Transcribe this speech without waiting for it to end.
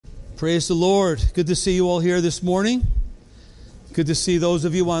Praise the Lord. Good to see you all here this morning. Good to see those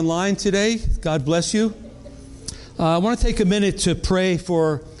of you online today. God bless you. I want to take a minute to pray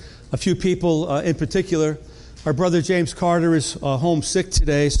for a few people in particular. Our brother James Carter is home sick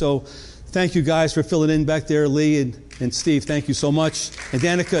today, so thank you guys for filling in back there. Lee and Steve, thank you so much. And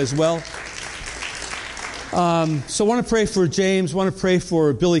Danica as well. So I want to pray for James. I want to pray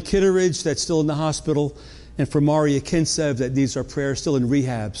for Billy Kitteridge that's still in the hospital, and for Maria Kinsev that needs our prayer, still in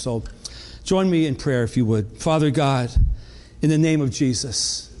rehab. So join me in prayer if you would. Father God, in the name of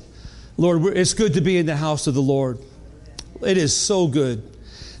Jesus. Lord, it's good to be in the house of the Lord. It is so good.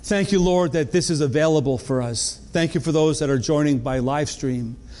 Thank you, Lord, that this is available for us. Thank you for those that are joining by live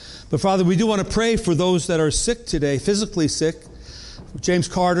stream. But Father, we do want to pray for those that are sick today, physically sick. James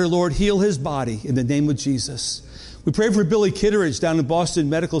Carter, Lord, heal his body in the name of Jesus. We pray for Billy Kitteridge down in Boston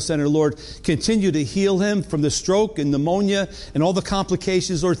Medical Center. Lord, continue to heal him from the stroke and pneumonia and all the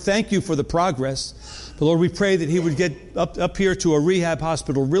complications. Lord, thank you for the progress. But Lord, we pray that he would get up here to a rehab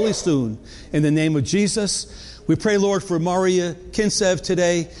hospital really soon in the name of Jesus. We pray, Lord, for Maria Kinsev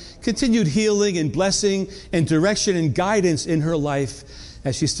today. Continued healing and blessing and direction and guidance in her life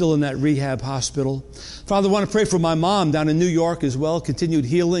as she's still in that rehab hospital. Father, I want to pray for my mom down in New York as well. Continued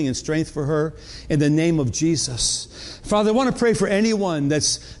healing and strength for her in the name of Jesus. Father, I want to pray for anyone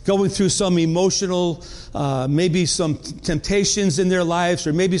that's going through some emotional, maybe some temptations in their lives,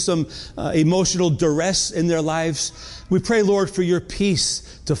 or maybe some emotional duress in their lives. We pray, Lord, for your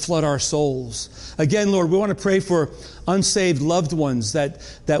peace to flood our souls. Again, Lord, we want to pray for unsaved loved ones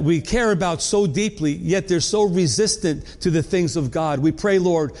that we care about so deeply, yet they're so resistant to the things of God. We pray,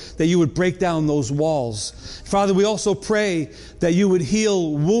 Lord, that you would break down those walls. Father, we also pray that you would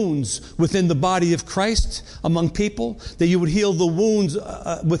heal wounds within the body of Christ among people, that you would heal the wounds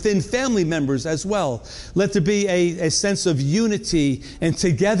within family members as well. Let there be a sense of unity and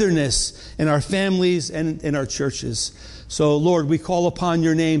togetherness in our families and in our churches. So, Lord, we call upon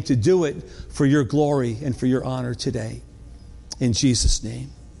your name to do it for your glory and for your honor today. In Jesus' name.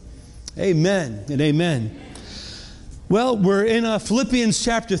 Amen and amen. Well, we're in Philippians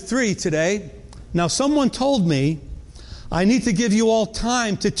chapter 3 today. Now, someone told me I need to give you all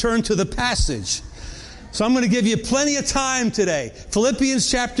time to turn to the passage. So I'm going to give you plenty of time today. Philippians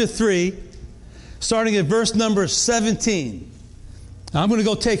chapter 3, starting at verse number 17. Now, I'm going to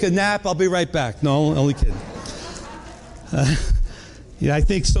go take a nap. I'll be right back. No, only kidding. I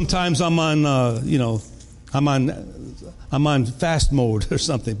think sometimes I'm on, I'm on fast mode or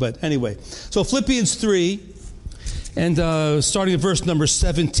something. But anyway, so Philippians 3, and starting at verse number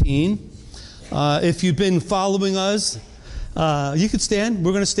 17. If you've been following us, you could stand.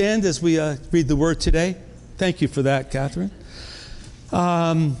 We're going to stand as we read the word today. Thank you for that, Catherine.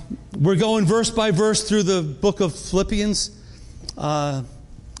 We're going verse by verse through the book of Philippians. It's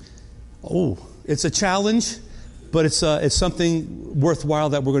a challenge. But it's something worthwhile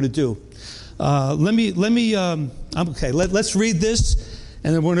that we're going to do. Let's read this,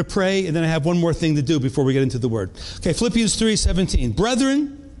 and then we're going to pray, and then I have one more thing to do before we get into the word. Okay, Philippians 3:17.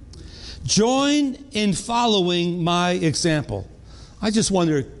 Brethren, join in following my example. I just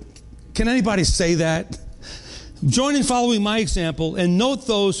wonder, can anybody say that? Join in following my example, and note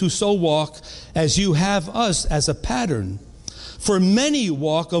those who so walk as you have us as a pattern. For many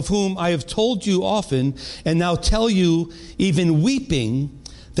walk, of whom I have told you often, and now tell you, even weeping,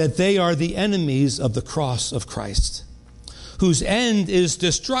 that they are the enemies of the cross of Christ, whose end is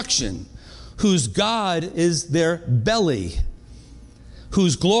destruction, whose God is their belly,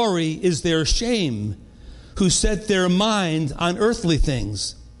 whose glory is their shame, who set their mind on earthly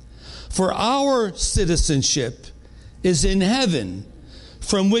things. For our citizenship is in heaven,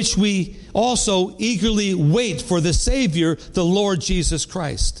 from which we also eagerly wait for the Savior, the Lord Jesus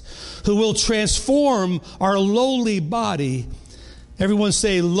Christ, who will transform our lowly body. Everyone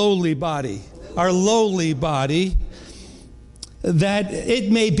say lowly body. Our lowly body, that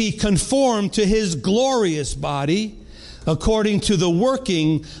it may be conformed to his glorious body, according to the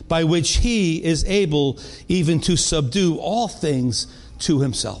working by which he is able even to subdue all things to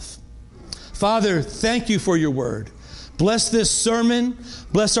himself. Father, thank you for your word. Bless this sermon.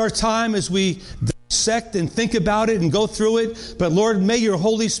 Bless our time as we dissect and think about it and go through it. But Lord, may your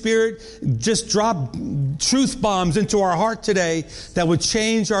Holy Spirit just drop truth bombs into our heart today that would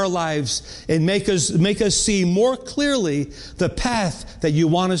change our lives and make us see more clearly the path that you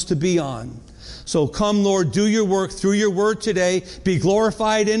want us to be on. So come, Lord, do your work through your word today. Be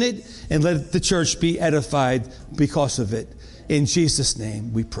glorified in it, and let the church be edified because of it. In Jesus'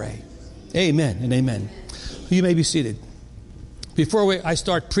 name we pray. Amen and amen. You may be seated. Before I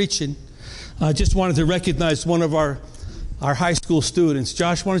start preaching, I just wanted to recognize one of our our high school students.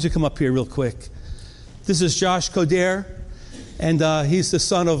 Josh, why don't you come up here real quick? This is Josh Coder, and he's the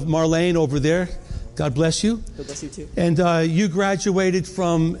son of Marlene over there. God bless you. God bless you too. And you graduated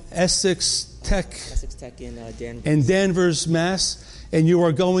from Essex Tech in Danvers. In Danvers, Mass. And you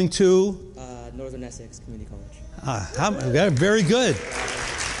are going to? Northern Essex Community College. Very good.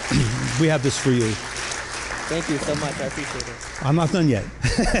 We have this for you. Thank you so much. I appreciate it. I'm not done yet.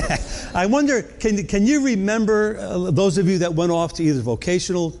 I wonder, can you remember, those of you that went off to either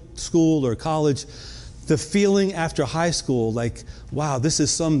vocational school or college, the feeling after high school, like, wow, this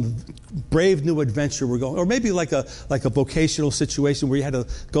is some brave new adventure we're going, or maybe like a vocational situation where you had to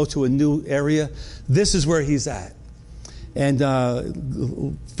go to a new area. This is where he's at. And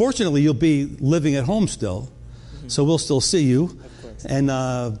fortunately, you'll be living at home still, so we'll still see you. Of course. And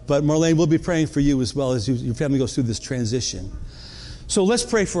but Marlene, we'll be praying for you as well as your family goes through this transition. So let's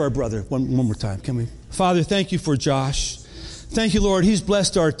pray for our brother one more time. Can we? Father, thank you for Josh. Thank you, Lord. He's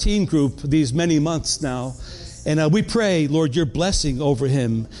blessed our teen group these many months now. And we pray, Lord, your blessing over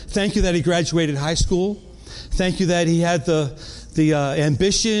him. Thank you that he graduated high school. Thank you that he had the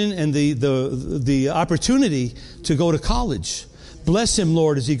ambition and the opportunity to go to college. Bless him,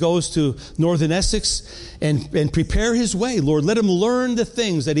 Lord, as he goes to Northern Essex and prepare his way. Lord, let him learn the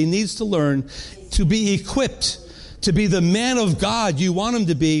things that he needs to learn to be equipped to be the man of God you want him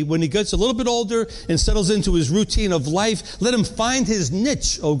to be when he gets a little bit older and settles into his routine of life. Let him find his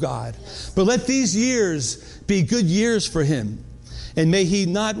niche, oh God. But let these years be good years for him. And may he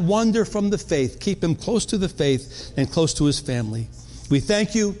not wander from the faith. Keep him close to the faith and close to his family. We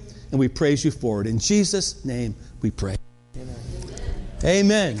thank you and we praise you for it. In Jesus' name we pray. Amen.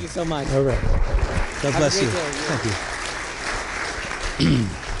 Amen. Thank you so much. All right. God bless you. Thank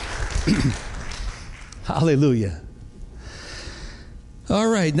you. Hallelujah. All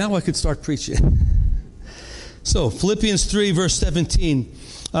right, now I could start preaching. So, Philippians 3, verse 17.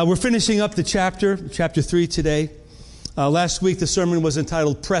 We're finishing up the chapter 3 today. Last week the sermon was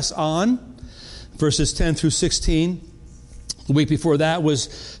entitled Press On, verses 10 through 16. The week before that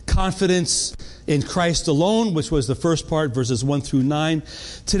was Confidence in Christ Alone, which was the first part, verses 1 through 9.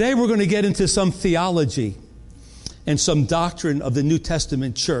 Today we're going to get into some theology and some doctrine of the New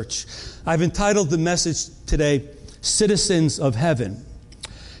Testament church. I've entitled the message today, Citizens of Heaven.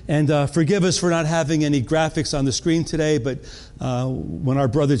 And forgive us for not having any graphics on the screen today, but when our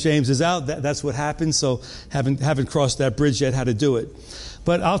brother James is out, that's what happens. So haven't crossed that bridge yet how to do it.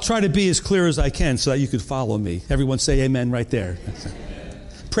 But I'll try to be as clear as I can so that you could follow me. Everyone say amen right there.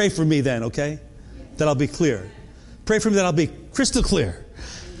 Pray for me then, okay? That I'll be clear. Pray for me that I'll be crystal clear.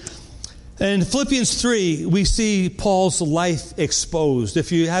 In Philippians 3, we see Paul's life exposed.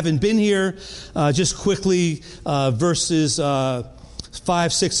 If you haven't been here, just quickly, verses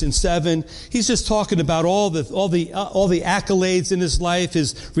 5, 6, and 7. He's just talking about all the accolades in his life,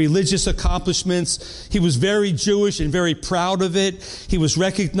 his religious accomplishments. He was very Jewish and very proud of it. He was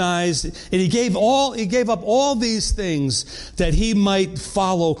recognized, and he gave up all these things that he might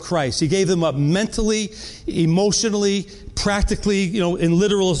follow Christ. He gave them up mentally, emotionally, practically, in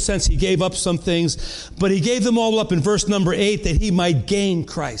literal sense, he gave up some things, but he gave them all up in verse number 8 that he might gain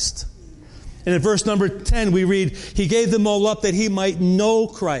Christ. And in verse number 10, we read, he gave them all up that he might know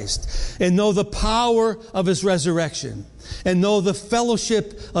Christ and know the power of his resurrection and know the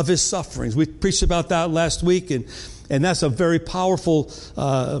fellowship of his sufferings. We preached about that last week, and that's a very powerful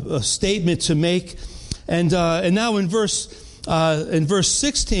statement to make. And now in verse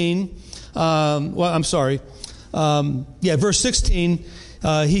 16, verse 16,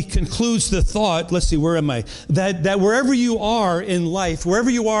 he concludes the thought, let's see, where am I? That wherever you are in life,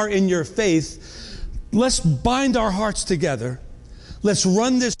 wherever you are in your faith, let's bind our hearts together. Let's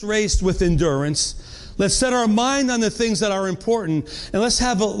run this race with endurance. Let's set our mind on the things that are important. And let's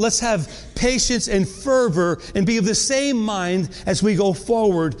have patience and fervor and be of the same mind as we go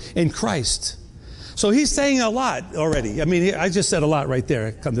forward in Christ. So he's saying a lot already. I mean, I just said a lot right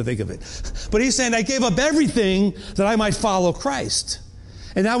there, come to think of it. But he's saying, I gave up everything that I might follow Christ.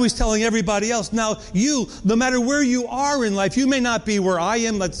 And now he's telling everybody else, now you, no matter where you are in life, you may not be where I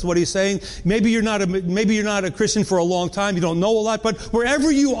am. That's what he's saying. Maybe you're not a Christian for a long time. You don't know a lot. But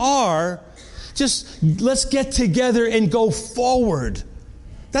wherever you are, just let's get together and go forward.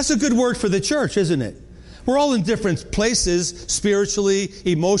 That's a good word for the church, isn't it? We're all in different places, spiritually,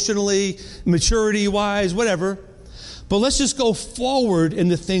 emotionally, maturity-wise, whatever. But let's just go forward in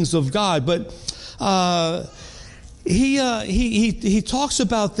the things of God. But he talks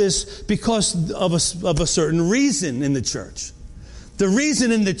about this because of a certain reason in the church. The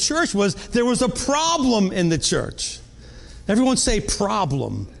reason in the church was there was a problem in the church. Everyone say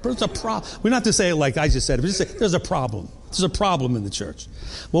problem. There's a problem. We don't have to say it like I just said it. But just say there's a problem. There's a problem in the church.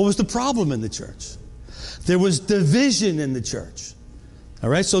 What was the problem in the church? There was division in the church. All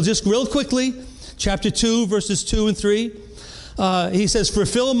right, so just real quickly, chapter 2, verses 2 and 3. He says,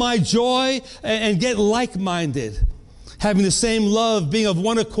 fulfill my joy and get like-minded, having the same love, being of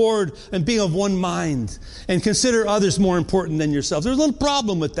one accord and being of one mind, and consider others more important than yourselves. There's a little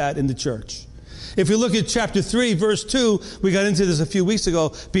problem with that in the church. If you look at chapter 3, verse 2, we got into this a few weeks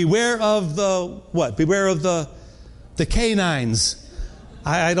ago. Beware of the what? Beware of the canines.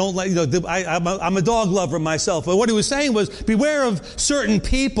 I don't like, I'm a dog lover myself. But what he was saying was, beware of certain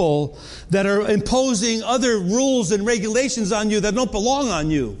people that are imposing other rules and regulations on you that don't belong on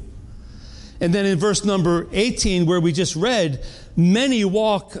you. And then in verse number 18, where we just read, many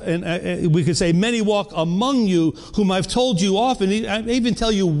walk, and we could say, many walk among you, whom I've told you often, I even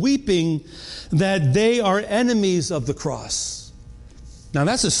tell you weeping, that they are enemies of the cross. Now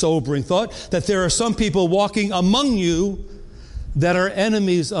that's a sobering thought, that there are some people walking among you that are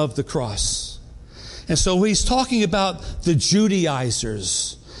enemies of the cross. And so he's talking about the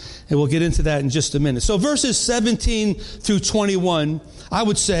Judaizers. And we'll get into that in just a minute. So verses 17 through 21, I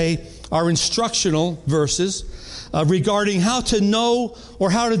would say, are instructional verses regarding how to know or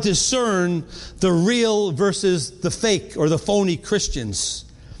how to discern the real versus the fake or the phony Christians.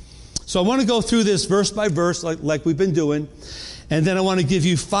 So I want to go through this verse by verse like we've been doing. And then I want to give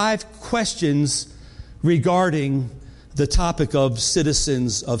you 5 questions regarding the topic of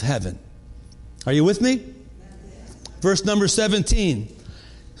citizens of heaven. Are you with me? Verse number 17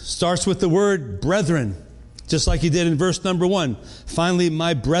 starts with the word brethren, just like he did in verse number 1. Finally,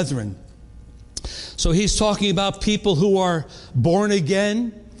 my brethren. So he's talking about people who are born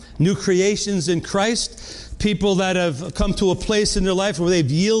again, new creations in Christ, people that have come to a place in their life where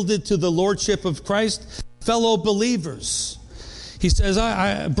they've yielded to the lordship of Christ, fellow believers. He says,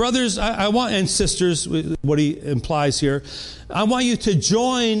 brothers, I want, and sisters, what he implies here, I want you to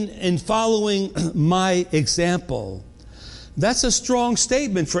join in following my example. That's a strong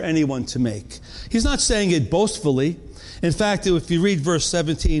statement for anyone to make. He's not saying it boastfully. In fact, if you read verse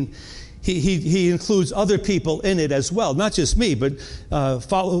 17, he includes other people in it as well. Not just me, but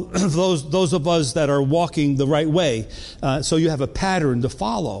follow those of us that are walking the right way. So you have a pattern to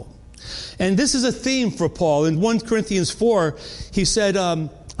follow. And this is a theme for Paul. In 1 Corinthians 4, he said,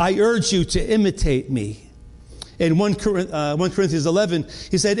 I urge you to imitate me. In 1 Corinthians 11,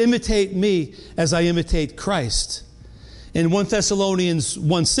 he said, imitate me as I imitate Christ. In 1 Thessalonians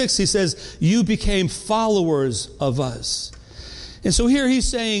 1:6, he says, you became followers of us. And so here he's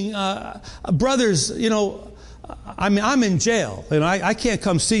saying, brothers, I'm in jail. And I can't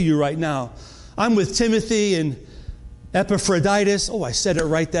come see you right now. I'm with Timothy and Epaphroditus. Oh, I said it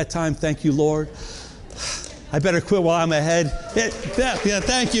right that time. Thank you, Lord. I better quit while I'm ahead. Yeah,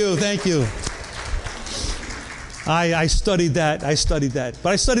 thank you. I studied that. But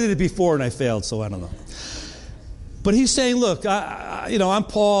I studied it before and I failed, so I don't know. But he's saying, look, I'm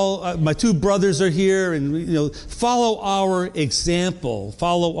Paul. My 2 brothers are here, and follow our example,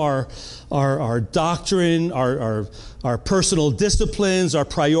 follow our doctrine, our personal disciplines, our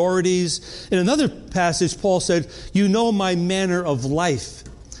priorities. In another passage, Paul said, you know my manner of life.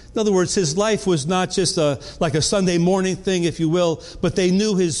 In other words, his life was not just like a Sunday morning thing, if you will, but they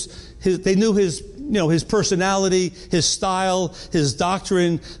knew his personality, his style, his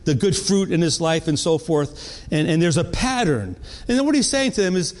doctrine, the good fruit in his life, and so forth. And there's a pattern. And then what he's saying to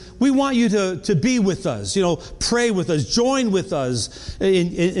them is, we want you to be with us, pray with us, join with us,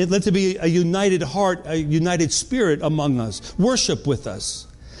 and let there be a united heart, a united spirit among us, worship with us.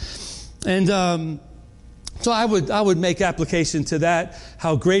 And so I would make application to that,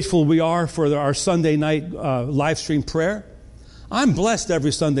 how grateful we are for our Sunday night live stream prayer. I'm blessed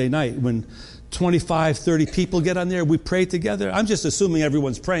every Sunday night when 25, 30 people get on there. We pray together. I'm just assuming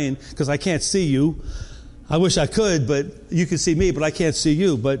everyone's praying because I can't see you. I wish I could, but you can see me, but I can't see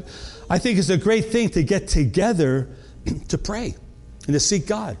you. But I think it's a great thing to get together to pray and to seek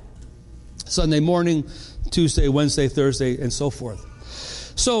God. Sunday morning, Tuesday, Wednesday, Thursday, and so forth.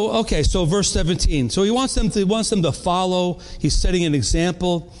 So verse 17. So he wants them to follow. He's setting an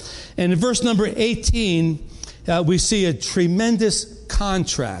example. And in verse number 18, we see a tremendous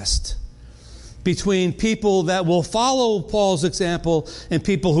contrast between people that will follow Paul's example and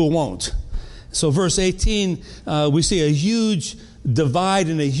people who won't. So verse 18, we see a huge divide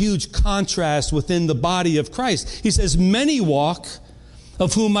and a huge contrast within the body of Christ. He says, many walk,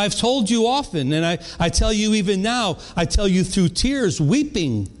 of whom I've told you often, and I tell you even now, I tell you through tears,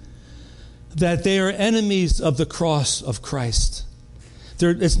 weeping, that they are enemies of the cross of Christ.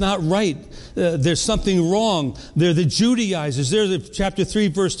 It's not right. There's something wrong. They're the Judaizers. They're chapter 3,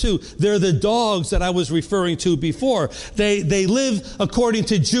 verse 2. They're the dogs that I was referring to before. They live according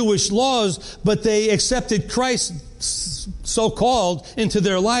to Jewish laws, but they accepted Christ, so-called, into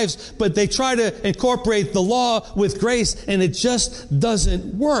their lives, but they try to incorporate the law with grace, and it just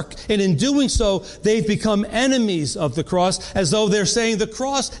doesn't work. And in doing so, they've become enemies of the cross, as though they're saying the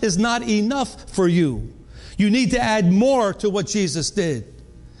cross is not enough for you. You need to add more to what Jesus did.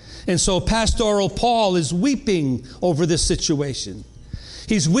 And so pastoral Paul is weeping over this situation.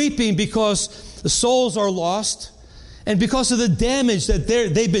 He's weeping because the souls are lost and because of the damage that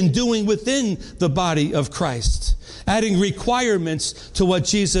they've been doing within the body of Christ, adding requirements to what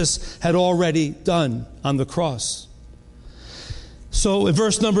Jesus had already done on the cross. So in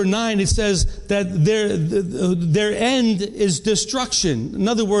verse number 9, it says that their end is destruction. In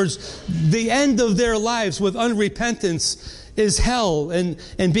other words, the end of their lives with unrepentance is hell and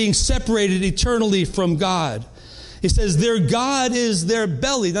being separated eternally from God. He says their God is their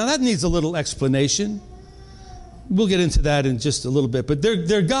belly. Now that needs a little explanation. We'll get into that in just a little bit. But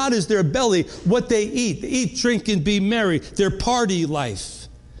their God is their belly, what they eat. They eat, drink, and be merry. Their party life.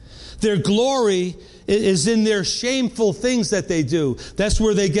 Their glory is in their shameful things that they do. That's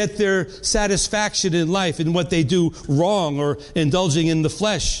where they get their satisfaction in life, in what they do wrong or indulging in the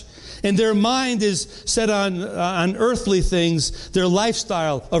flesh. And their mind is set on earthly things, their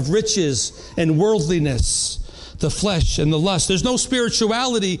lifestyle of riches and worldliness, the flesh and the lust. There's no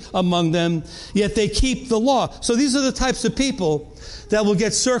spirituality among them, yet they keep the law. So these are the types of people that will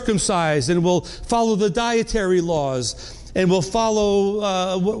get circumcised and will follow the dietary laws and will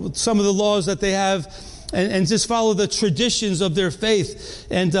follow some of the laws that they have and just follow the traditions of their faith.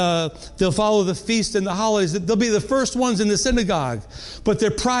 And they'll follow the feast and the holidays. They'll be the first ones in the synagogue. But their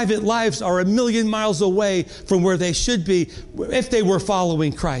private lives are 1,000,000 miles away from where they should be if they were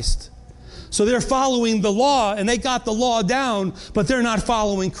following Christ. So they're following the law, and they got the law down, but they're not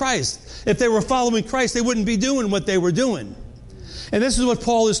following Christ. If they were following Christ, they wouldn't be doing what they were doing. And this is what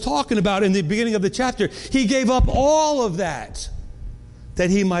Paul is talking about in the beginning of the chapter. He gave up all of that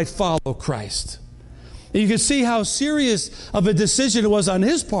he might follow Christ. And you can see how serious of a decision it was on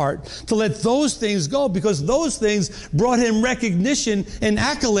his part to let those things go, because those things brought him recognition and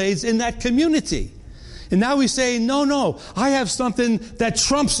accolades in that community. And now he's saying, no, I have something that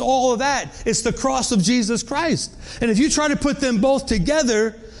trumps all of that. It's the cross of Jesus Christ. And if you try to put them both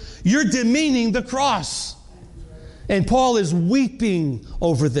together, you're demeaning the cross. And Paul is weeping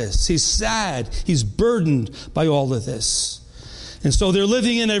over this. He's sad. He's burdened by all of this. And so they're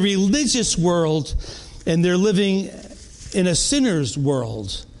living in a religious world, and they're living in a sinner's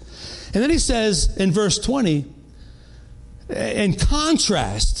world. And then he says in verse 20, in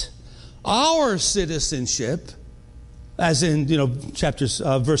contrast, our citizenship, as in,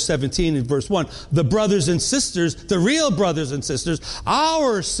 verse 17 and verse 1, the brothers and sisters, the real brothers and sisters,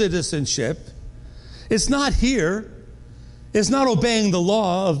 our citizenship, it's not here. It's not obeying the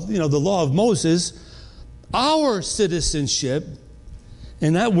law of Moses. Our citizenship,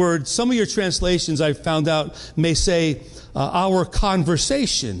 and that word, some of your translations I found out may say our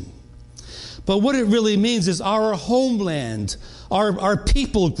conversation. But what it really means is our homeland, our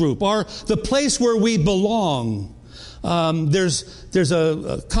people group, the place where we belong. There's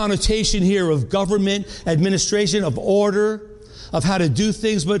a connotation here of government, administration, of order, of how to do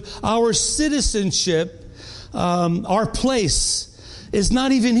things. But our citizenship, our place, is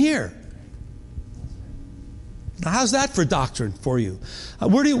not even here. Now, how's that for doctrine for you?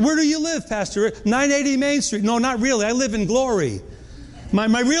 Where do you live, Pastor? 980 Main Street. No, not really. I live in Glory.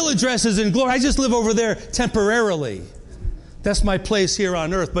 My real address is in Glory. I just live over there temporarily. That's my place here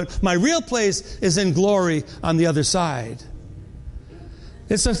on earth. But my real place is in Glory on the other side.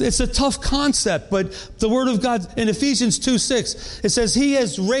 It's a tough concept, but the Word of God in Ephesians 2:6, it says, He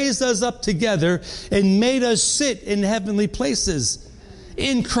has raised us up together and made us sit in heavenly places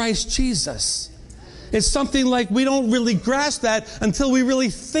in Christ Jesus. It's something like we don't really grasp that until we really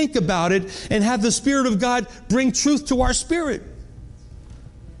think about it and have the Spirit of God bring truth to our spirit.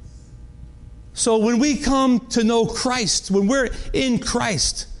 So when we come to know Christ, when we're in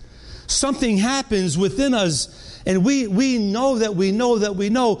Christ, something happens within us, and we know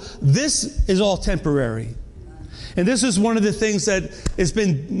this is all temporary. And this is one of the things that has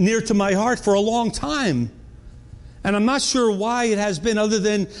been near to my heart for a long time. And I'm not sure why it has been, other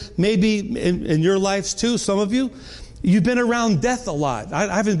than maybe in your lives too, some of you. You've been around death a lot.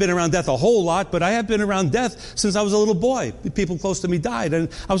 I haven't been around death a whole lot, but I have been around death since I was a little boy. People close to me died, and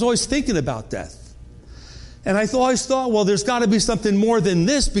I was always thinking about death. And I always thought, well, there's got to be something more than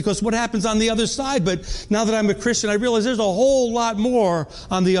this, because what happens on the other side? But now that I'm a Christian, I realize there's a whole lot more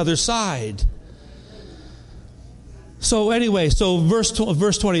on the other side. So anyway, verse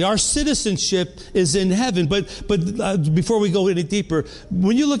 20, our citizenship is in heaven. But before we go any deeper,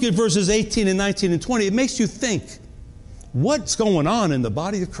 when you look at verses 18 and 19 and 20, it makes you think, what's going on in the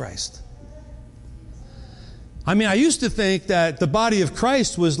body of Christ? I mean, I used to think that the body of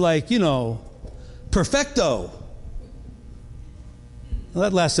Christ was like, perfecto. Well,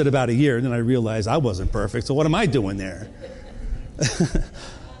 that lasted about a year, and then I realized I wasn't perfect, so what am I doing there?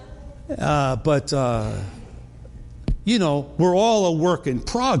 We're all a work in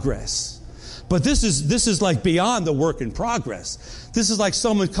progress. But this is like beyond the work in progress. This is like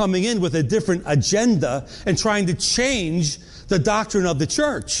someone coming in with a different agenda and trying to change the doctrine of the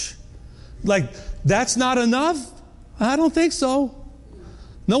church. Like, that's not enough? I don't think so.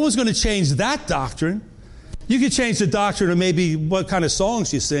 No one's going to change that doctrine. You could change the doctrine of maybe what kind of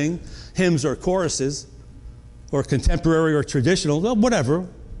songs you sing, hymns or choruses, or contemporary or traditional, well, whatever.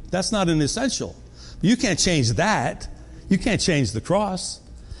 That's not an essential. You can't change that. You can't change the cross.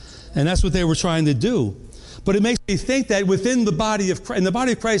 And that's what they were trying to do. But it makes me think that within the body of Christ, and the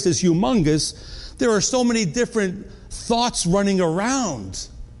body of Christ is humongous, there are so many different thoughts running around.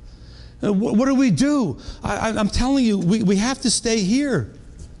 What do we do? I'm telling you, we have to stay here.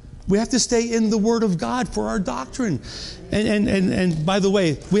 We have to stay in the Word of God for our doctrine. And by the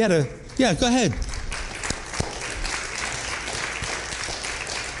way, go ahead.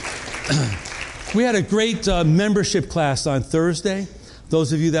 We had a great membership class on Thursday.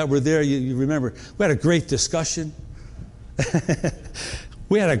 Those of you that were there, you remember. We had a great discussion.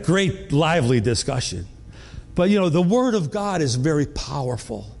 We had a great, lively discussion. But, the Word of God is very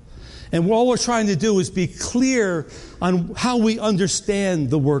powerful. And all we're trying to do is be clear on how we understand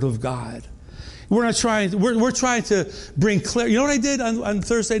the Word of God. We're trying to bring clarity. You know what I did on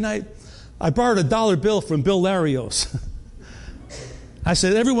Thursday night? I borrowed a dollar bill from Bill Larios. I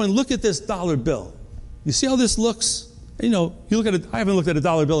said, everyone, look at this dollar bill. You see how this looks? You look at it. I haven't looked at a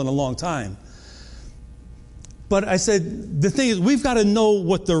dollar bill in a long time. But I said, the thing is, we've got to know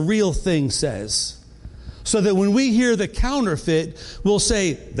what the real thing says. So that when we hear the counterfeit, we'll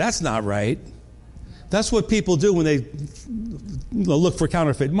say, that's not right. That's what people do when they look for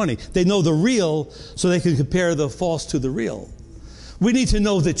counterfeit money. They know the real so they can compare the false to the real. We need to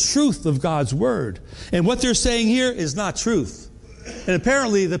know the truth of God's Word. And what they're saying here is not truth. And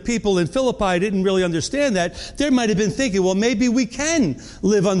apparently the people in Philippi didn't really understand that. They might have been thinking, well, maybe we can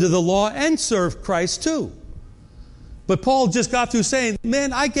live under the law and serve Christ too. But Paul just got through saying,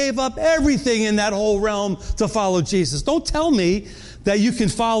 man, I gave up everything in that whole realm to follow Jesus. Don't tell me that you can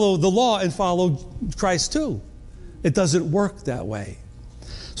follow the law and follow Christ too. It doesn't work that way.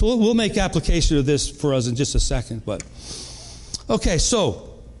 So we'll make application of this for us in just a second. But okay,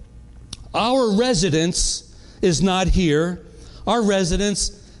 so our residence is not here. Our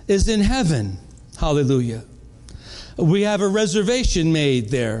residence is in heaven. Hallelujah. We have a reservation made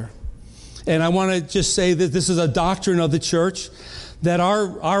there. And I want to just say that this is a doctrine of the church, that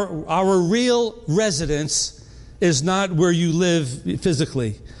our real residence is not where you live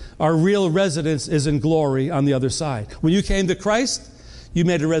physically. Our real residence is in glory on the other side. When you came to Christ, you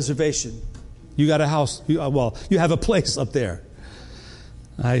made a reservation. You got a house. You have a place up there.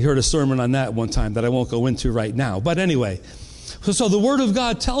 I heard a sermon on that one time that I won't go into right now. But anyway, so the Word of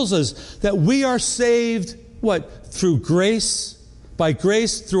God tells us that we are saved, through grace. By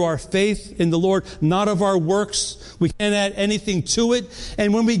grace, through our faith in the Lord, not of our works. We can't add anything to it.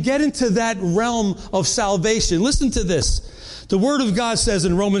 And when we get into that realm of salvation, listen to this. The Word of God says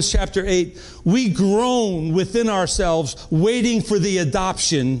in Romans chapter 8, we groan within ourselves, waiting for the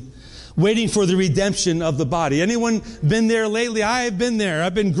adoption, waiting for the redemption of the body. Anyone been there lately? I have been there.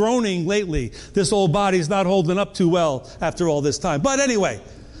 I've been groaning lately. This old body's not holding up too well after all this time. But anyway,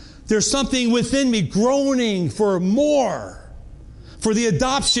 there's something within me groaning for more. For the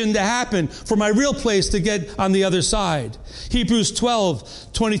adoption to happen, for my real place to get on the other side. Hebrews 12,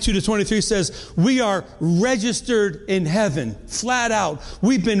 22 to 23 says, we are registered in heaven. Flat out.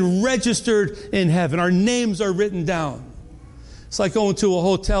 We've been registered in heaven. Our names are written down. It's like going to a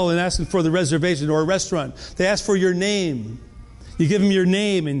hotel and asking for the reservation, or a restaurant. They ask for your name. You give them your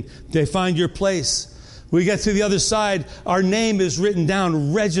name and they find your place. We get to the other side, our name is written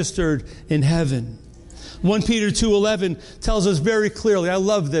down, registered in heaven. 1 Peter 2:11 tells us very clearly, I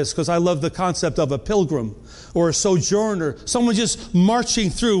love this because I love the concept of a pilgrim or a sojourner, someone just marching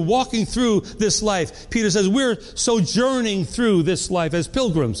through, walking through this life. Peter says we're sojourning through this life as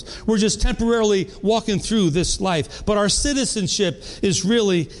pilgrims. We're just temporarily walking through this life. But our citizenship is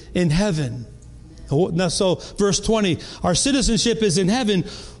really in heaven. Now, so verse 20, our citizenship is in heaven.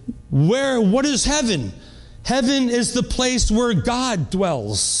 What is heaven? Heaven is the place where God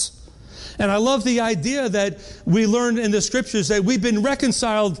dwells. And I love the idea that we learned in the scriptures that we've been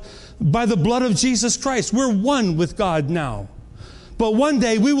reconciled by the blood of Jesus Christ. We're one with God now. But one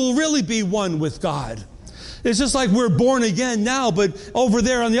day we will really be one with God. It's just like we're born again now, but over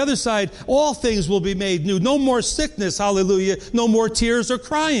there on the other side, all things will be made new. No more sickness, hallelujah. No more tears or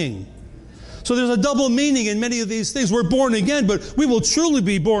crying. So there's a double meaning in many of these things. We're born again, but we will truly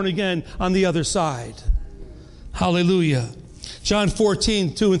be born again on the other side. Hallelujah. John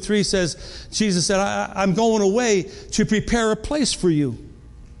 14, 2 and 3 says, Jesus said, I'm going away to prepare a place for you.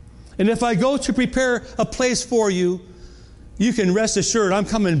 And if I go to prepare a place for you, you can rest assured I'm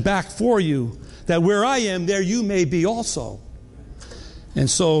coming back for you, that where I am, there you may be also. And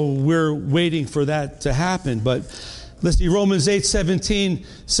so we're waiting for that to happen. But let's see, Romans 8:17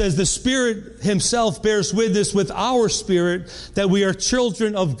 says, the Spirit Himself bears witness with our spirit that we are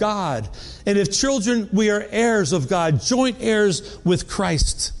children of God. And if children, we are heirs of God, joint heirs with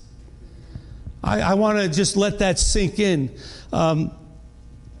Christ. I want to just let that sink in.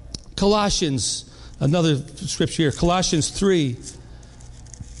 Colossians, another scripture here, Colossians 3.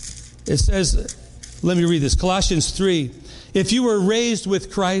 It says, let me read this, Colossians 3. If you were raised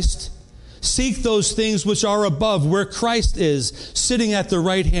with Christ, seek those things which are above, where Christ is, sitting at the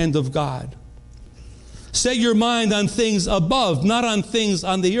right hand of God. Set your mind on things above, not on things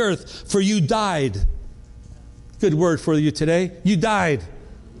on the earth, for you died. Good word for you today. You died.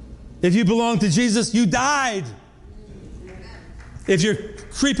 If you belong to Jesus, you died. If you're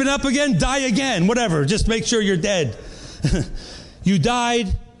creeping up again, die again. Whatever. Just make sure you're dead. You died,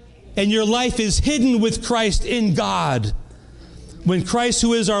 and your life is hidden with Christ in God. When Christ,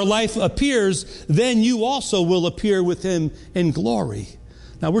 who is our life, appears, then you also will appear with Him in glory.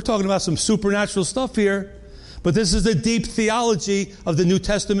 Now, we're talking about some supernatural stuff here, but this is the deep theology of the New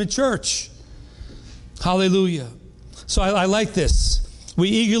Testament church. Hallelujah. So I like this. We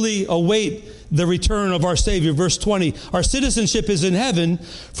eagerly await the return of our Savior. Verse 20, our citizenship is in heaven,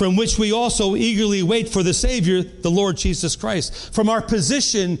 from which we also eagerly wait for the Savior, the Lord Jesus Christ. From our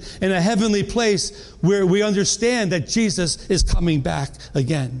position in a heavenly place where we understand that Jesus is coming back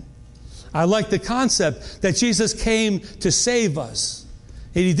again. I like the concept that Jesus came to save us.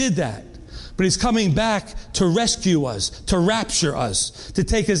 And He did that. But He's coming back to rescue us, to rapture us, to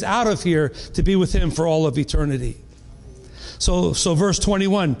take us out of here to be with Him for all of eternity. So verse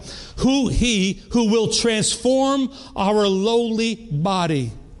 21, He who will transform our lowly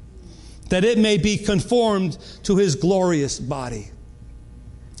body, that it may be conformed to His glorious body.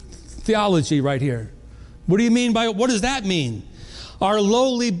 Theology right here. What do you mean by, what does that mean? Our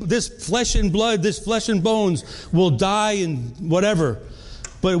lowly, this flesh and blood, this flesh and bones will die and whatever.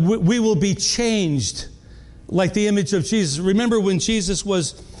 But we will be changed like the image of Jesus. Remember when Jesus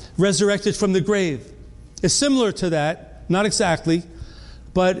was resurrected from the grave? It's similar to that, not exactly,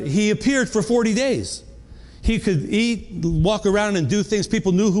 but He appeared for 40 days. He could eat, walk around and do things.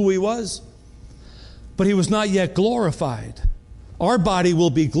 People knew who He was, but He was not yet glorified. Our body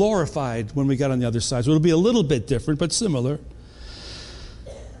will be glorified when we get on the other side. So it'll be a little bit different, but similar.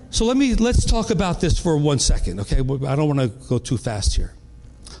 So let's talk about this for 1 second, okay? I don't want to go too fast here.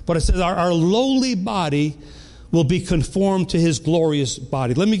 But it says our lowly body will be conformed to His glorious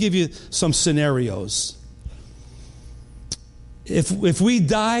body. Let me give you some scenarios. If we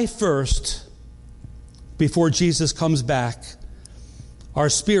die first before Jesus comes back, our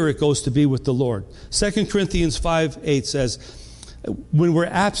spirit goes to be with the Lord. 2 Corinthians 5:8 says, when we're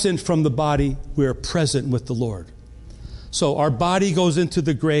absent from the body, we're present with the Lord. So our body goes into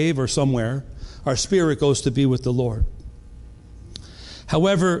the grave or somewhere. Our spirit goes to be with the Lord.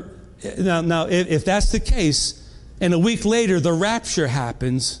 However, now if that's the case, and a week later the rapture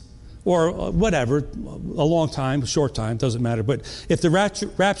happens, or whatever, a long time, a short time, doesn't matter. But if the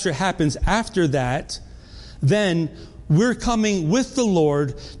rapture happens after that, then we're coming with the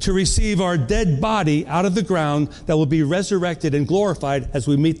Lord to receive our dead body out of the ground that will be resurrected and glorified as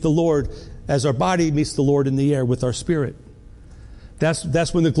we meet the Lord, as our body meets the Lord in the air with our spirit.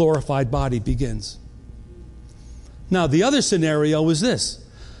 That's when the glorified body begins. Now, the other scenario is this.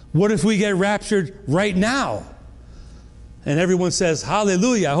 What if we get raptured right now? And everyone says,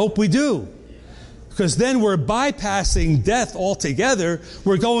 hallelujah, I hope we do. Because then we're bypassing death altogether.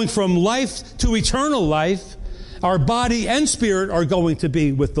 We're going from life to eternal life. Our body and spirit are going to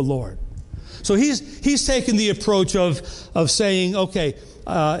be with the Lord. So he's taken the approach of saying, okay,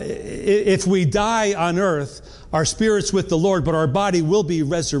 if we die on earth, our spirit's with the Lord, but our body will be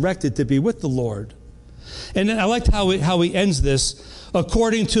resurrected to be with the Lord. And I liked how he ends this.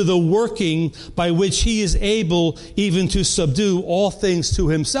 according to the working by which he is able even to subdue all things to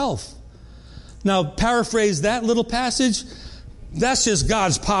himself. Now, paraphrase that little passage. That's just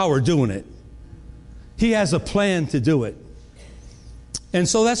God's power doing it. He has a plan to do it. And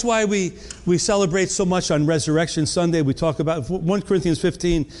so that's why we celebrate so much on Resurrection Sunday. We talk about 1 Corinthians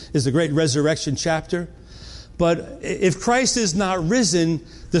 15 is the great resurrection chapter. But if Christ is not risen,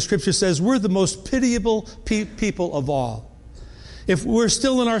 the scripture says we're the most pitiable people of all. If we're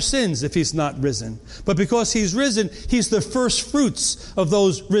still in our sins if he's not risen. But because he's risen, he's the first fruits of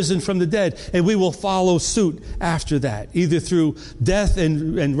those risen from the dead. And we will follow suit after that, either through death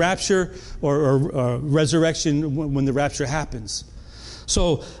and rapture or resurrection when the rapture happens.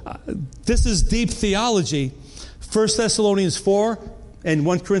 So this is deep theology. 1 Thessalonians 4 and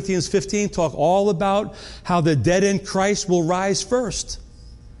 1 Corinthians 15 talk all about how the dead in Christ will rise first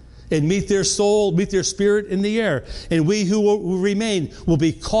and meet their soul, meet their spirit in the air. And we who will remain will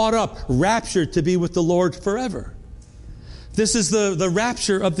be caught up, raptured to be with the Lord forever. This is the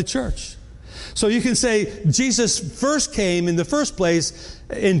rapture of the church. So you can say Jesus first came in the first place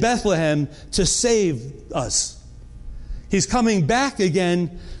in Bethlehem to save us. He's coming back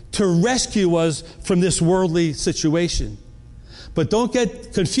again to rescue us from this worldly situation. But don't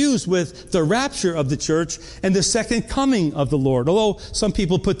get confused with the rapture of the church and the second coming of the Lord. Although some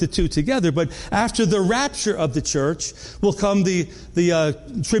people put the two together. But after the rapture of the church will come the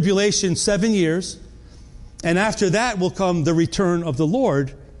tribulation 7 years. And after that will come the return of the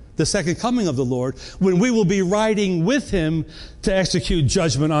Lord, the second coming of the Lord, when we will be riding with him to execute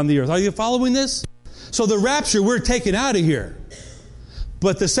judgment on the earth. Are you following this? So the rapture, we're taken out of here.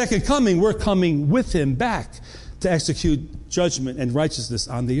 But the second coming, we're coming with him back to execute judgment and righteousness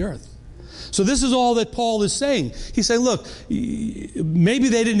on the earth. So this is all that Paul is saying. He's saying, look, maybe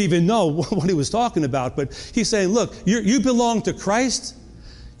they didn't even know what he was talking about, but he's saying, look, you belong to Christ.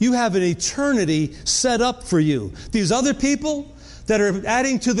 You have an eternity set up for you. These other people that are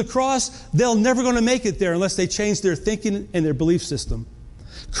adding to the cross, they're never going to make it there unless they change their thinking and their belief system.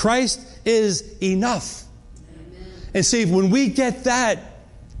 Christ is enough. Amen. And see, when we get that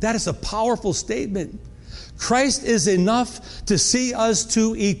is a powerful statement. Christ is enough to see us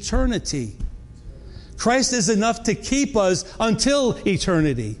to eternity. Christ is enough to keep us until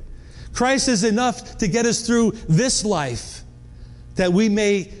eternity. Christ is enough to get us through this life that we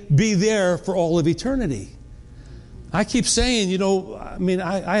may be there for all of eternity. I keep saying,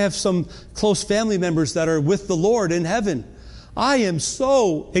 I have some close family members that are with the Lord in heaven. I am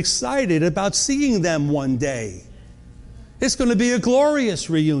so excited about seeing them one day. It's going to be a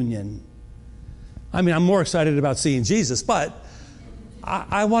glorious reunion. I'm more excited about seeing Jesus, but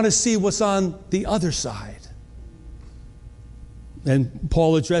I want to see what's on the other side. And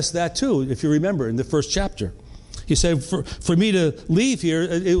Paul addressed that too, if you remember, in the first chapter. He said, for me to leave here,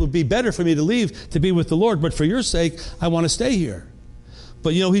 it would be better for me to leave to be with the Lord, but for your sake, I want to stay here.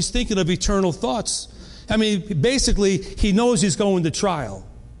 But, he's thinking of eternal thoughts. Basically, he knows he's going to trial.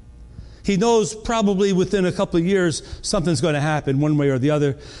 He knows probably within a couple of years something's going to happen one way or the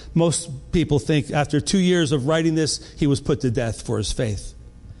other. Most people think after 2 years of writing this, he was put to death for his faith.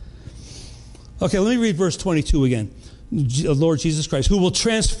 Okay, let me read verse 22 again. Lord Jesus Christ, who will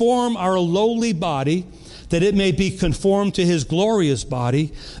transform our lowly body, that it may be conformed to his glorious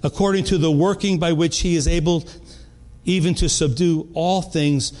body, according to the working by which he is able even to subdue all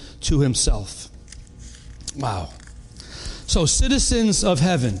things to himself. Wow. So, citizens of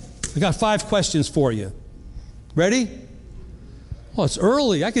heaven. I got 5 questions for you. Ready? Well, it's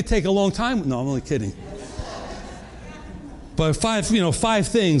early. I could take a long time. No, I'm only kidding. But 5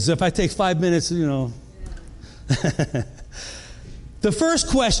 things. If I take 5 minutes, The first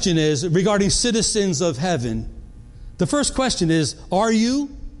question is regarding citizens of heaven. The first question is, are you?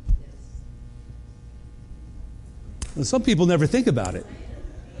 And some people never think about it.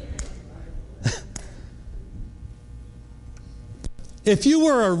 If you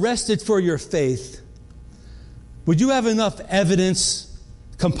were arrested for your faith, would you have enough evidence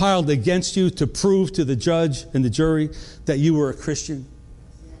compiled against you to prove to the judge and the jury that you were a Christian?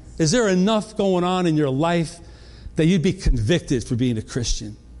 Yes. Is there enough going on in your life that you'd be convicted for being a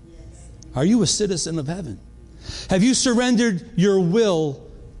Christian? Yes. Are you a citizen of heaven? Have you surrendered your will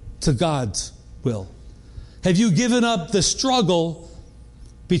to God's will? Have you given up the struggle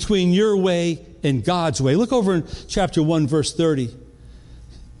between your way and God's way? Look over in chapter 1, verse 30.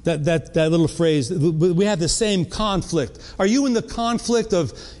 That little phrase, we have the same conflict. Are you in the conflict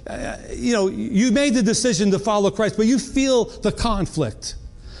of, you made the decision to follow Christ, but you feel the conflict.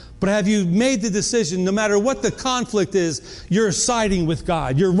 But have you made the decision, no matter what the conflict is, you're siding with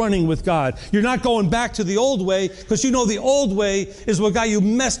God. You're running with God. You're not going back to the old way, because you know the old way is what got you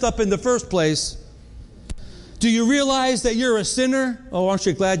messed up in the first place. Do you realize that you're a sinner? Oh, aren't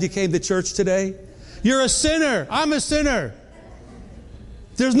you glad you came to church today? You're a sinner. I'm a sinner.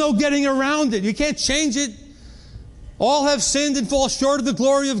 There's no getting around it. You can't change it. All have sinned and fall short of the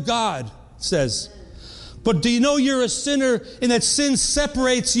glory of God, it says. But do you know you're a sinner and that sin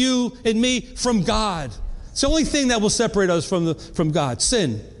separates you and me from God? It's the only thing that will separate us from God,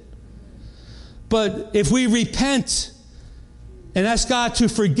 sin. But if we repent and ask God to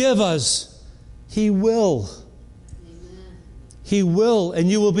forgive us, He will. He will, and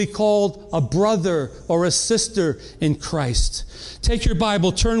you will be called a brother or a sister in Christ. Take your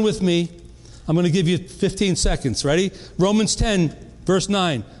Bible, turn with me. I'm going to give you 15 seconds. Ready? Romans 10, verse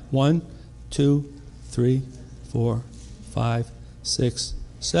 9. 1, 2, 3, 4, 5, 6,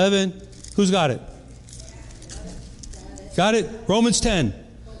 7. Who's got it? Got it? Romans 10,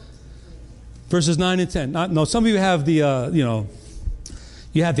 verses 9 and 10. No, some of you have the,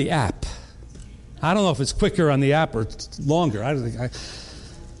 you have the app. I don't know if it's quicker on the app or longer. I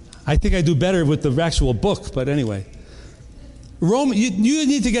think I do better with the actual book, but anyway. You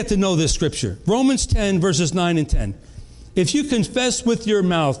need to get to know this scripture. Romans 10, verses 9 and 10. If you confess with your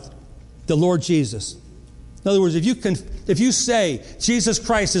mouth the Lord Jesus. In other words, if you say Jesus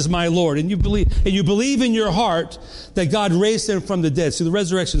Christ is my Lord, and you believe in your heart that God raised him from the dead. See, the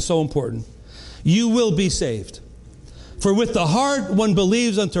resurrection is so important. You will be saved. For with the heart one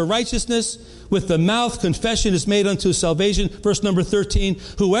believes unto righteousness, with the mouth confession is made unto salvation. Verse number 13,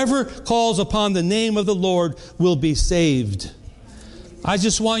 whoever calls upon the name of the Lord will be saved. I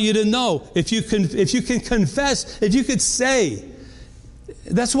just want you to know, if you can confess, if you could say,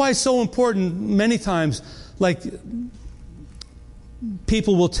 that's why it's so important many times, like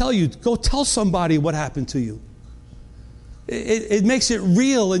people will tell you, go tell somebody what happened to you. It makes it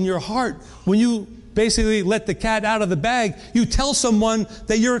real in your heart. When you basically let the cat out of the bag, you tell someone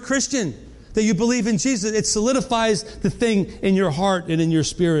that you're a Christian, that you believe in Jesus. It solidifies the thing in your heart and in your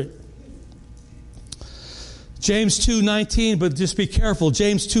spirit. James 2:19, but just be careful.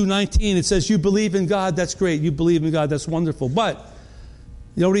 James 2:19, it says, you believe in God, that's great. You believe in God, that's wonderful. But,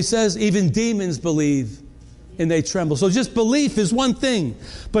 you know what he says? Even demons believe and they tremble. So just belief is one thing,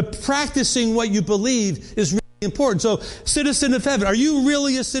 but practicing what you believe is really important. So, citizen of heaven, are you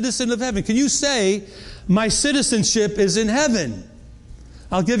really a citizen of heaven? Can you say, my citizenship is in heaven?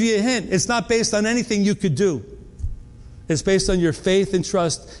 I'll give you a hint. It's not based on anything you could do. It's based on your faith and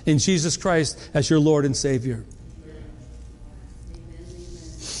trust in Jesus Christ as your Lord and Savior.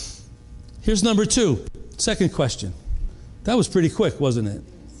 Here's number 2. Second question. That was pretty quick, wasn't it?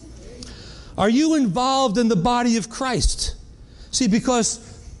 Are you involved in the body of Christ? See, because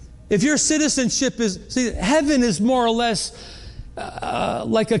if your citizenship heaven is more or less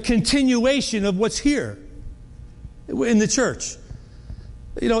like a continuation of what's here in the church.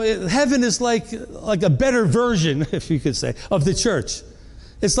 You know, heaven is like a better version, if you could say, of the church.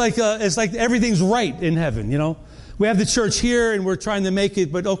 It's like everything's right in heaven, you know. We have the church here and we're trying to make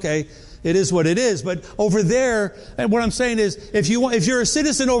it, but okay, it is what it is. But over there, and what I'm saying is, if you're a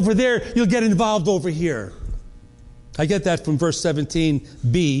citizen over there, you'll get involved over here. I get that from verse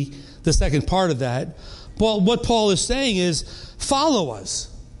 17b, the second part of that. Well, what Paul is saying is, follow us.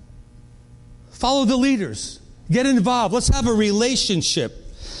 Follow the leaders. Get involved. Let's have a relationship.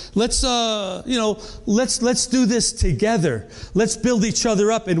 Let's let's do this together. Let's build each other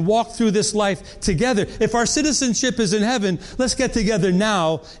up and walk through this life together. If our citizenship is in heaven, let's get together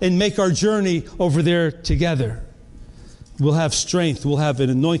now and make our journey over there together. We'll have strength. We'll have an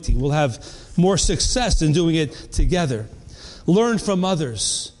anointing. We'll have more success in doing it together. Learn from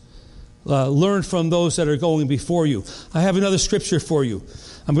others. Learn from those that are going before you. I have another scripture for you.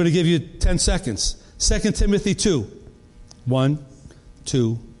 I'm going to give you 10 seconds. 2 Timothy 2. 1,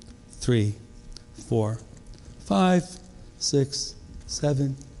 2, 3, 4, 5, 6,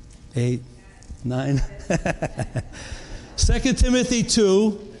 7, 8, 9. 2 Timothy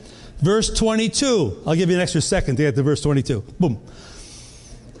 2, verse 22. I'll give you an extra second to get to verse 22. Boom.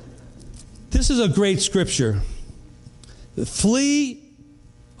 This is a great scripture. Flee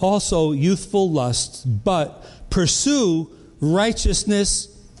also youthful lusts, but pursue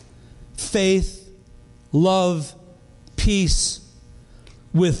righteousness, faith, love, peace,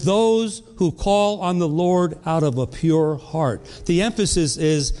 with those who call on the Lord out of a pure heart. The emphasis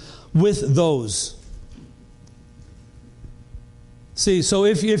is with those. See, so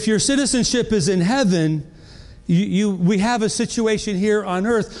if your citizenship is in heaven, we have a situation here on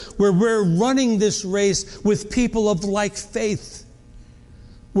earth where we're running this race with people of like faith.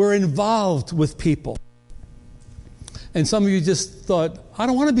 We're involved with people. And some of you just thought, I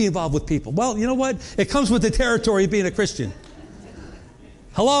don't want to be involved with people. Well, you know what? It comes with the territory of being a Christian.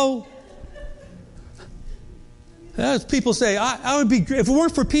 Hello? As people say, I would be, if it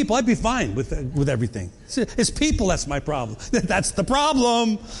weren't for people, I'd be fine with everything. It's people that's my problem. That's the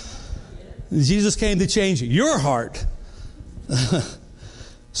problem. Jesus came to change your heart. Work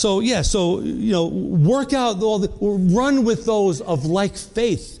out, run with those of like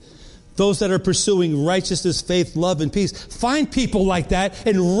faith. Those that are pursuing righteousness, faith, love, and peace. Find people like that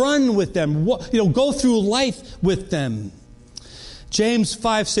and run with them. Go through life with them. James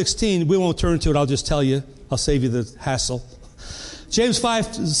 5:16, we won't turn to it, I'll just tell you. I'll save you the hassle. James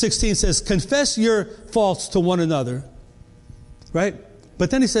 5:16 says, confess your faults to one another. Right?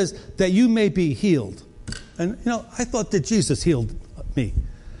 But then he says, that you may be healed. And, I thought that Jesus healed me.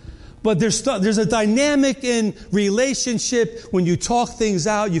 But there's a dynamic in relationship when you talk things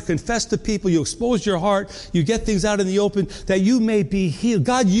out, you confess to people, you expose your heart, you get things out in the open, that you may be healed.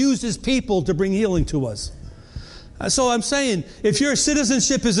 God uses people to bring healing to us. So I'm saying, if your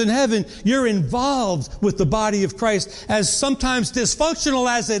citizenship is in heaven, you're involved with the body of Christ. As sometimes dysfunctional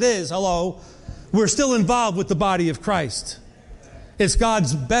as it is, we're still involved with the body of Christ. It's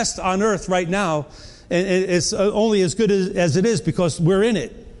God's best on earth right now, and it's only as good as it is because we're in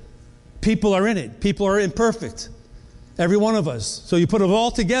it. People are in it. People are imperfect. Every one of us. So you put them all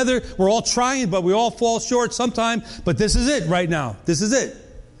together. We're all trying, but we all fall short sometime. But this is it right now. This is it.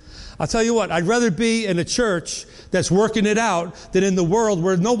 I'll tell you what. I'd rather be in a church that's working it out than in the world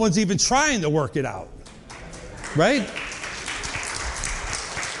where no one's even trying to work it out. Right?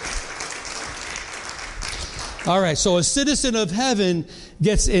 All right. So a citizen of heaven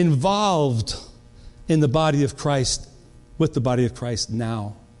gets involved in the body of Christ, with the body of Christ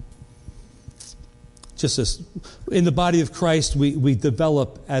now. Just as in the body of Christ, we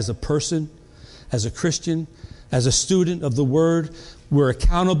develop as a person, as a Christian, as a student of the Word. We're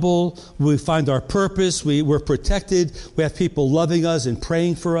accountable. We find our purpose. We're protected. We have people loving us and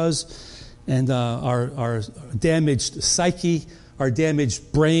praying for us. And our damaged psyche, our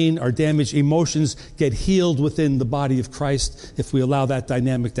damaged brain, our damaged emotions get healed within the body of Christ if we allow that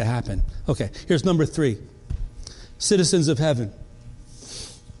dynamic to happen. Okay, here's number 3. Citizens of heaven.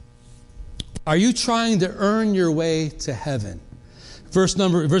 Are you trying to earn your way to heaven?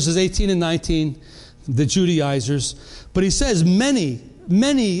 Verses 18 and 19, the Judaizers. But he says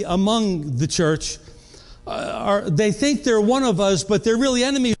many among the church, they think they're one of us, but they're really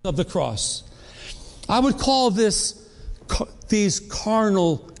enemies of the cross. I would call these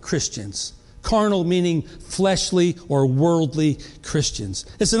carnal Christians. Carnal meaning fleshly or worldly Christians.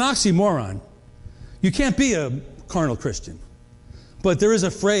 It's an oxymoron. You can't be a carnal Christian. But there is a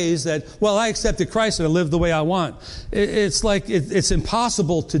phrase that, I accepted Christ and I live the way I want. It's like it's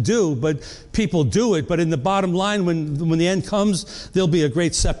impossible to do, but people do it. But in the bottom line, when the end comes, there'll be a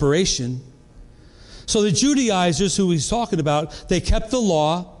great separation. So the Judaizers, who he's talking about, they kept the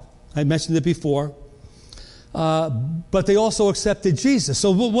law. I mentioned it before. But they also accepted Jesus. So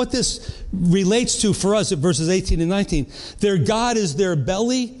what this relates to for us at verses 18 and 19, their God is their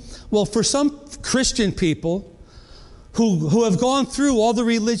belly. Well, for some Christian people, who have gone through all the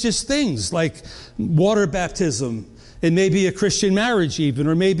religious things like water baptism, and maybe a Christian marriage even,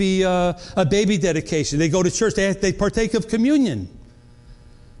 or maybe a baby dedication. They go to church, they partake of communion.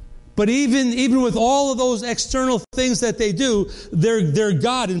 But even with all of those external things that they do, their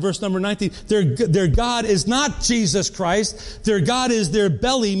God, in verse number 19, their God is not Jesus Christ. Their God is their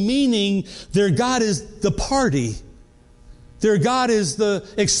belly, meaning their God is the party. Their God is the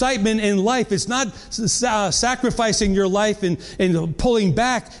excitement in life. It's not sacrificing your life and pulling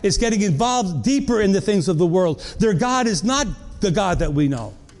back. It's getting involved deeper in the things of the world. Their God is not the God that we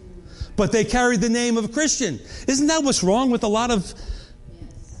know. But they carry the name of Christian. Isn't that what's wrong with a lot of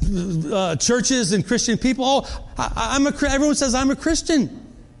churches and Christian people? Everyone says, I'm a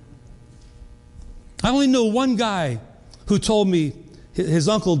Christian. I only know one guy who told me his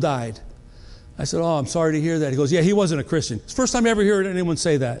uncle died. I said, I'm sorry to hear that. He goes, yeah, he wasn't a Christian. It's the first time I ever heard anyone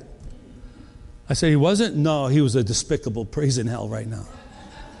say that. I said, he wasn't? No, he was a despicable. He's in hell right now.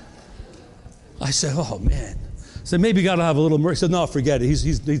 I said, oh, man. I said, maybe God will have a little mercy. He said, no, forget it.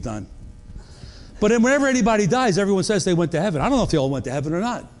 He's done. But then whenever anybody dies, everyone says they went to heaven. I don't know if they all went to heaven or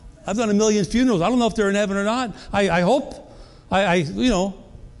not. I've done a million funerals. I don't know if they're in heaven or not. I hope.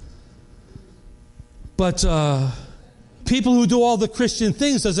 But people who do all the Christian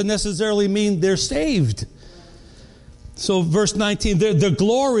things doesn't necessarily mean they're saved. So verse 19, their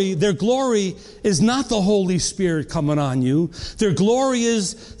glory is not the Holy Spirit coming on you. Their glory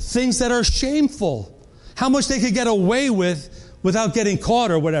is things that are shameful. How much they could get away with without getting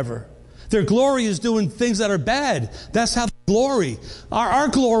caught or whatever. Their glory is doing things that are bad. That's how they glory. Our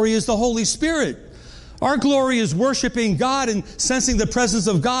glory is the Holy Spirit. Our glory is worshiping God and sensing the presence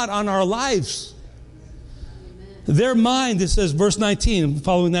of God on our lives. Their mind, it says, verse 19,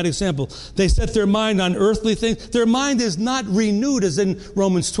 following that example, they set their mind on earthly things. Their mind is not renewed, as in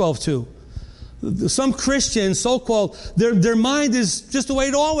Romans 12:2. Some Christians, so-called, their mind is just the way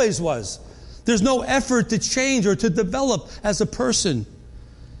it always was. There's no effort to change or to develop as a person.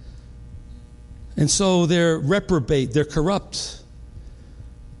 And so they're reprobate, they're corrupt.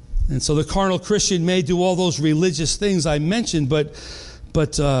 And so the carnal Christian may do all those religious things I mentioned, but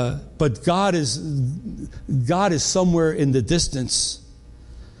God is somewhere in the distance.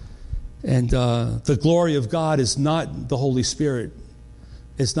 And the glory of God is not the Holy Spirit.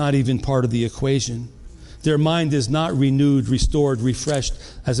 It's not even part of the equation. Their mind is not renewed, restored, refreshed,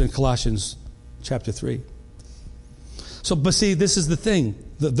 as in Colossians chapter 3. So, but see, this is the thing.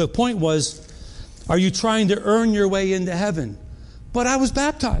 The point was, are you trying to earn your way into heaven? But I was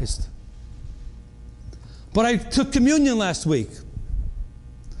baptized. But I took communion last week.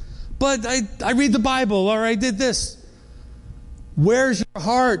 But I read the Bible, or I did this. Where's your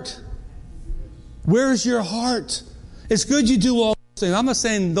heart? Where's your heart? It's good you do all those things. I'm not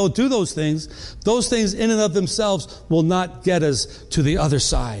saying don't do those things. Those things in and of themselves will not get us to the other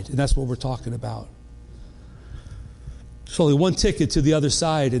side. And that's what we're talking about. There's only one ticket to the other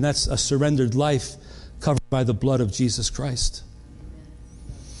side, and that's a surrendered life covered by the blood of Jesus Christ.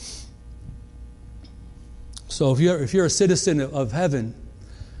 So if you're a citizen of heaven,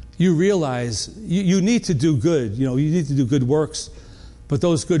 you realize you need to do good. You need to do good works, but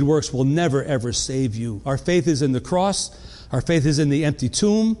those good works will never, ever save you. Our faith is in the cross. Our faith is in the empty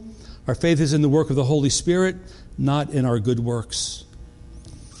tomb. Our faith is in the work of the Holy Spirit, not in our good works.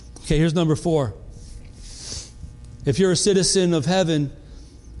 Okay, here's number 4. If you're a citizen of heaven,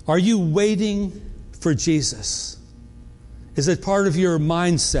 are you waiting for Jesus? Is it part of your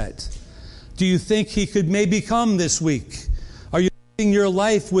mindset? Do you think he could maybe come this week? Are you living your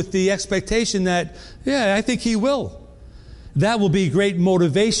life with the expectation that, yeah, I think he will? That will be great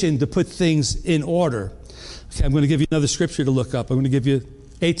motivation to put things in order. Okay, I'm going to give you another scripture to look up. I'm going to give you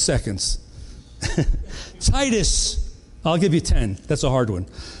 8 seconds. Titus, I'll give you 10. That's a hard one.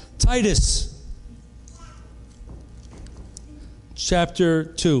 Titus chapter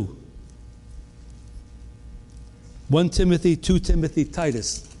 2. 1 Timothy, 2 Timothy,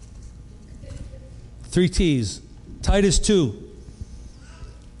 Titus. 3 T's. Titus 2,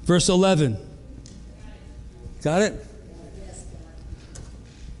 verse 11. Got it?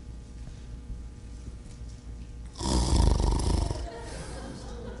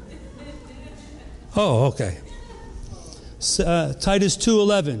 Oh, okay. Titus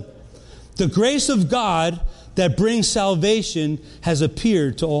 2:11. The grace of God that brings salvation has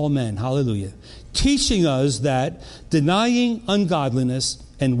appeared to all men. Hallelujah. Teaching us that, denying ungodliness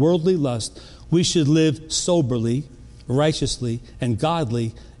and worldly lust, we should live soberly, righteously, and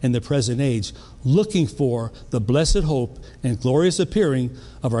godly in the present age, looking for the blessed hope and glorious appearing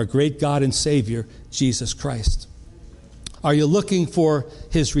of our great God and Savior, Jesus Christ. Are you looking for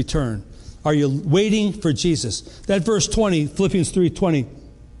his return? Are you waiting for Jesus? That verse 20, Philippians 3:20.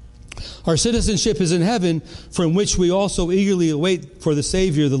 Our citizenship is in heaven, from which we also eagerly await for the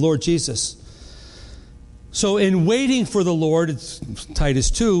Savior, the Lord Jesus. So in waiting for the Lord, it's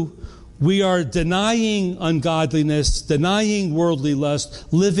Titus 2, we are denying ungodliness, denying worldly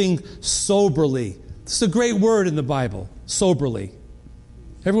lust, living soberly. This is a great word in the Bible, soberly.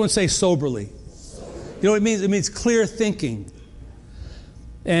 Everyone say soberly. You know what it means? It means clear thinking.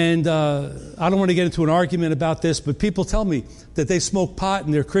 And I don't want to get into an argument about this, but people tell me that they smoke pot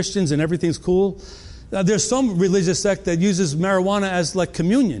and they're Christians and everything's cool. There's some religious sect that uses marijuana as like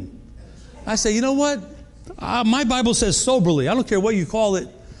communion. I say, you know what? My Bible says soberly. I don't care what you call it.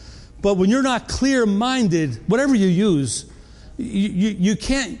 But when you're not clear-minded, whatever you use, you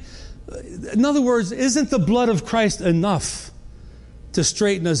can't. In other words, isn't the blood of Christ enough to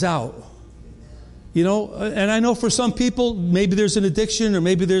straighten us out? You know, and I know for some people, maybe there's an addiction or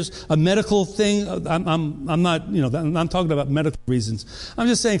maybe there's a medical thing. I'm not, I'm talking about medical reasons. I'm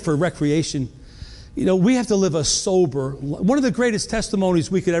just saying for recreation, we have to live a sober. One of the greatest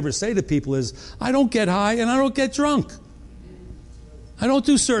testimonies we could ever say to people is, I don't get high and I don't get drunk. I don't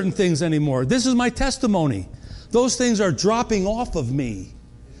do certain things anymore. This is my testimony. Those things are dropping off of me.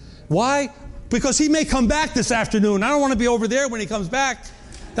 Why? Because he may come back this afternoon. I don't want to be over there when he comes back.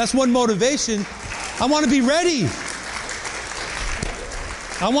 That's one motivation. I want to be ready.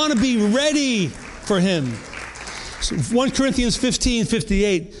 I want to be ready for him. So 1 Corinthians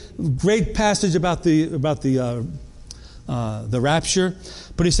 15:58, great passage about the the rapture.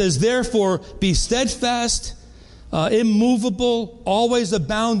 But he says, therefore, be steadfast, immovable, always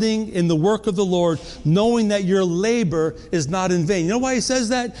abounding in the work of the Lord, knowing that your labor is not in vain. You know why he says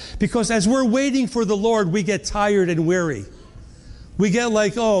that? Because as we're waiting for the Lord, we get tired and weary. We get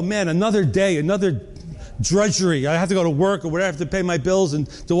like, oh man, another day, another drudgery. I have to go to work or whatever. I have to pay my bills and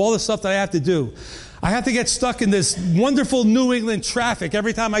do all the stuff that I have to do. I have to get stuck in this wonderful New England traffic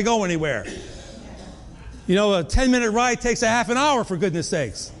every time I go anywhere. You know, a 10-minute ride takes a half an hour, for goodness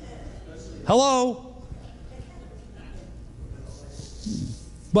sakes. Hello?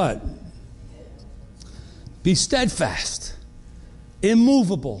 But be steadfast,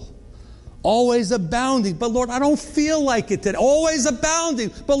 immovable, always abounding. But Lord, I don't feel like it today. Always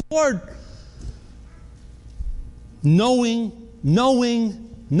abounding. But Lord, knowing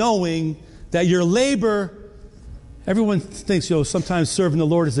that your labor, everyone thinks, sometimes serving the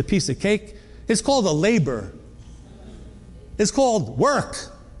Lord is a piece of cake. It's called a labor. It's called work.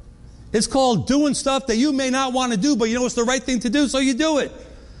 It's called doing stuff that you may not want to do, but you know it's the right thing to do, so you do it.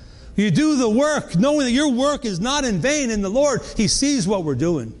 You do the work, knowing that your work is not in vain in the Lord. He sees what we're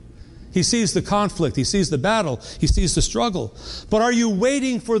doing. He sees the conflict. He sees the battle. He sees the struggle. But are you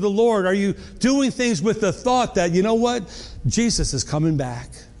waiting for the Lord? Are you doing things with the thought that, you know what? Jesus is coming back.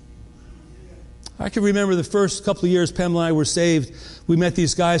 I can remember the first couple of years Pamela and I were saved. We met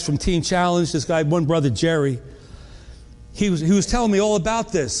these guys from Teen Challenge. This guy, one brother, Jerry. He was telling me all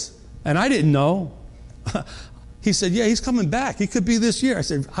about this. And I didn't know. He said, yeah, he's coming back. He could be this year. I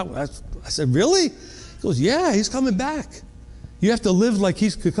said, really? He goes, yeah, he's coming back. You have to live like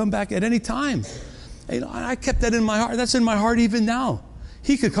he could come back at any time. And I kept that in my heart. That's in my heart even now.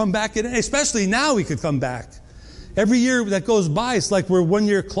 He could come back, especially now he could come back. Every year that goes by, it's like we're 1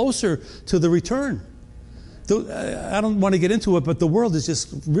 year closer to the return. I don't want to get into it, but the world is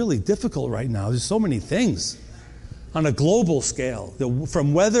just really difficult right now. There's so many things on a global scale,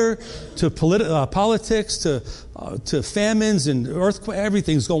 from weather to politics to famines and earthquakes.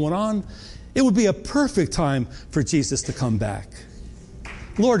 Everything's going on. It would be a perfect time for Jesus to come back.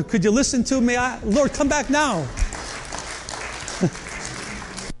 Lord, could you listen to me? Lord, come back now.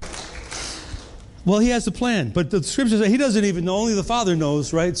 Well, he has a plan, but the scriptures say he doesn't even know. Only the Father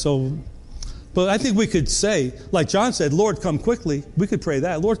knows, right? So, but I think we could say, like John said, Lord, come quickly. We could pray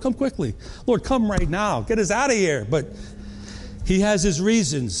that. Lord, come quickly. Lord, come right now. Get us out of here. But he has his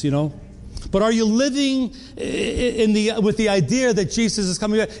reasons, But are you living with the idea that Jesus is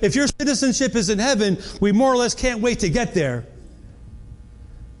coming back? If your citizenship is in heaven, we more or less can't wait to get there.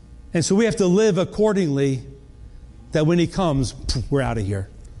 And so we have to live accordingly, that when he comes, we're out of here.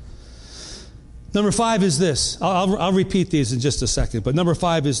 Number 5 is this. I'll repeat these in just a second. But number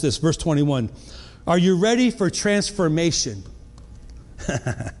 5 is this, verse 21. Are you ready for transformation?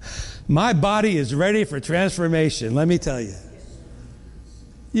 My body is ready for transformation, let me tell you.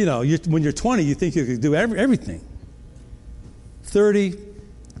 When you're 20, you think you can do everything. 30,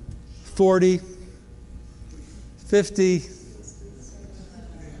 40, 50,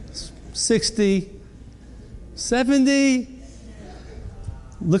 60, 70,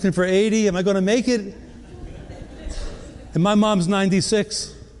 looking for 80. Am I going to make it? And my mom's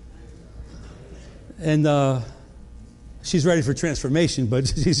 96. And she's ready for transformation, but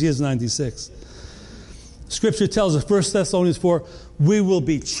she is 96. Scripture tells us, 1 Thessalonians 4, we will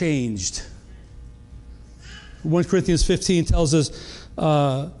be changed. 1 Corinthians 15 tells us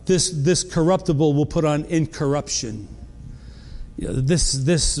this corruptible will put on incorruption. This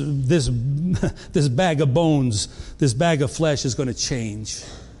bag of bones, this bag of flesh is going to change.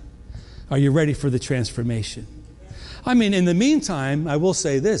 Are you ready for the transformation? I mean, in the meantime, I will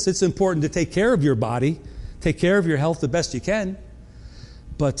say this. It's important to take care of your body, take care of your health the best you can.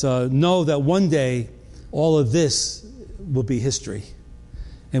 But know that one day, all of this will be history.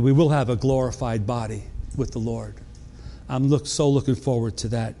 And we will have a glorified body with the Lord. I'm so looking forward to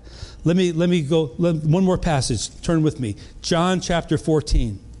that. Let me go, one more passage. Turn with me. John chapter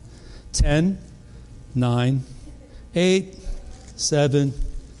 14. 10, 9, 8, 7,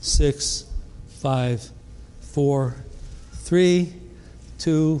 6, 5, 4, 3,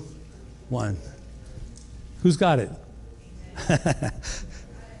 2, 1. Who's got it?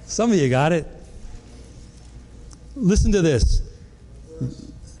 Some of you got it. Listen to this.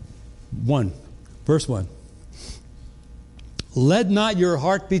 1, verse 1. Let not your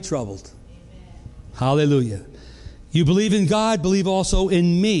heart be troubled. Amen. Hallelujah. You believe in God, believe also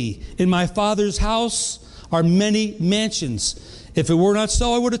in me. In my Father's house are many mansions. If it were not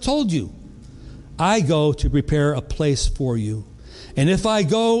so, I would have told you. I go to prepare a place for you. And if I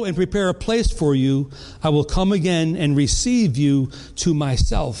go and prepare a place for you, I will come again and receive you to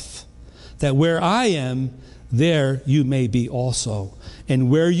myself, that where I am, there you may be also. And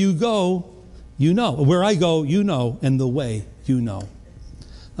where you go, you know. Where I go, you know, and the way you know.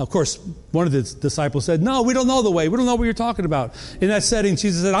 Now, of course, one of the disciples said, no, we don't know the way. We don't know what you're talking about. In that setting,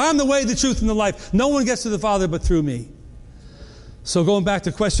 Jesus said, I'm the way, the truth, and the life. No one gets to the Father but through me. So going back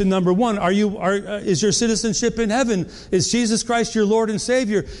to question number one, is your citizenship in heaven? Is Jesus Christ your Lord and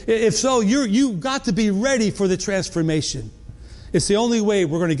Savior? If so, you've got to be ready for the transformation. It's the only way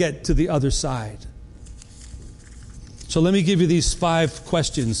we're going to get to the other side. So let me give you these 5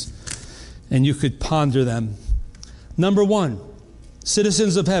 questions, and you could ponder them. Number 1,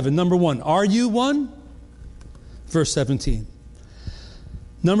 citizens of heaven. Number 1, are you one? Verse 17.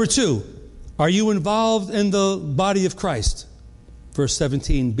 Number 2, are you involved in the body of Christ? Verse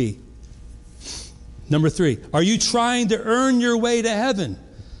 17b. Number 3, are you trying to earn your way to heaven?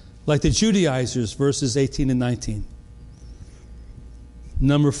 Like the Judaizers, verses 18 and 19.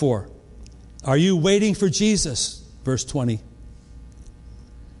 Number 4, are you waiting for Jesus? Verse 20.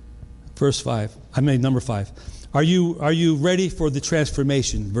 Number 5. Are you ready for the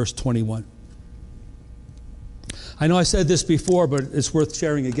transformation? Verse 21. I know I said this before, but it's worth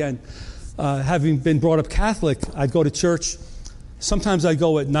sharing again. Having been brought up Catholic, I'd go to church. Sometimes I'd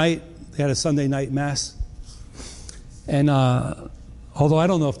go at night. They had a Sunday night mass. And although I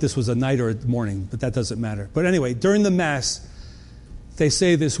don't know if this was a night or a morning, but that doesn't matter. But anyway, during the mass, they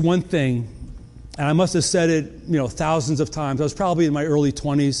say this one thing, and I must have said it, thousands of times. I was probably in my early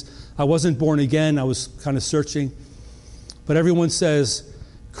 20s. I wasn't born again. I was kind of searching. But everyone says,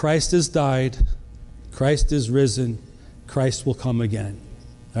 Christ has died. Christ is risen. Christ will come again.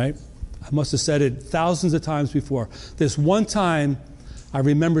 Right? I must have said it thousands of times before. This one time, I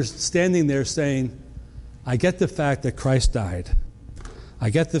remember standing there saying, I get the fact that Christ died. I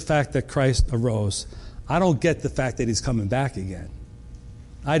get the fact that Christ arose. I don't get the fact that he's coming back again.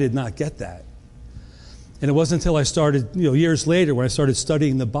 I did not get that. And it wasn't until I started, years later, when I started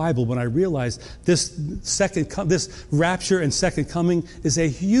studying the Bible, when I realized this rapture and second coming is a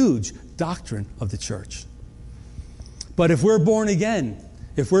huge doctrine of the church. But if we're born again,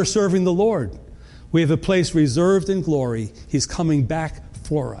 if we're serving the Lord, we have a place reserved in glory. He's coming back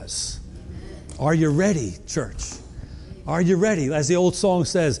for us. Are you ready, church? Are you ready? As the old song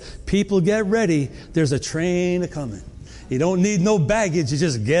says, people get ready. There's a train a-coming. You don't need no baggage. You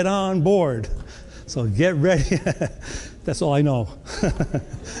just get on board. So get ready. That's all I know.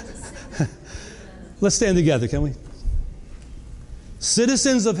 Let's stand together, can we?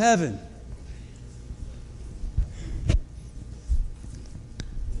 Citizens of heaven.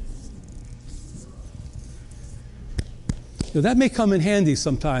 That may come in handy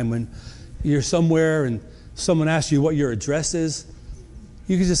sometime when you're somewhere and someone asks you what your address is.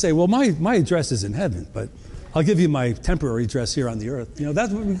 You can just say, well, my address is in heaven, but I'll give you my temporary address here on the earth.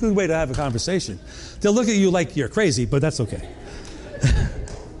 That's a good way to have a conversation. They'll look at you like you're crazy, but that's okay.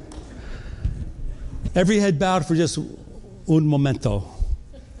 Every head bowed for just un momento.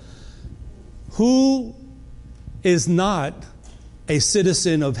 Who is not a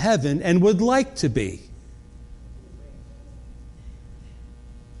citizen of heaven and would like to be?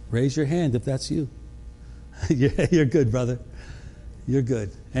 Raise your hand if that's you. You're good, brother. You're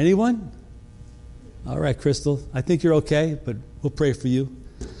good. Anyone? All right, Crystal. I think you're okay, but we'll pray for you.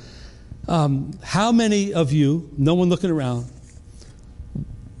 How many of you, no one looking around,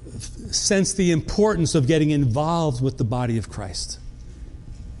 sense the importance of getting involved with the body of Christ?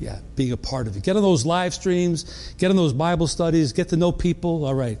 Yeah, being a part of it. Get on those live streams, get on those Bible studies, get to know people.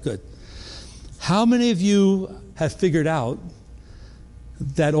 All right, good. How many of you have figured out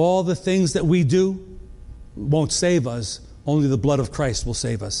that all the things that we do won't save us, only the blood of Christ will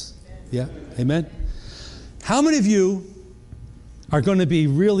save us? Yeah, amen? How many of you are going to be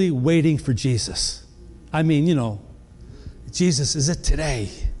really waiting for Jesus? I mean, Jesus, is it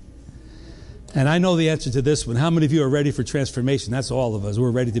today? And I know the answer to this one. How many of you are ready for transformation? That's all of us. We're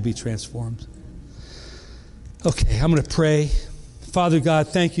ready to be transformed. Okay, I'm going to pray. Father God,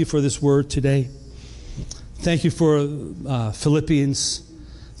 thank you for this word today. Thank you for Philippians.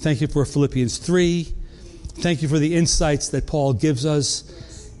 Thank you for Philippians 3. Thank you for the insights that Paul gives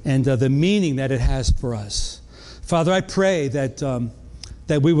us and the meaning that it has for us. Father, I pray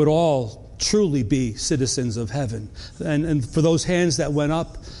that we would all truly be citizens of heaven. And for those hands that went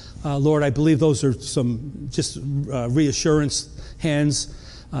up, Lord, I believe those are some just reassurance hands.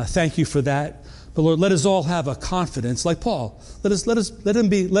 Thank you for that. But Lord, let us all have a confidence like Paul. Let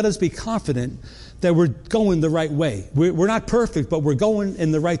us be confident that we're going the right way. We're not perfect, but we're going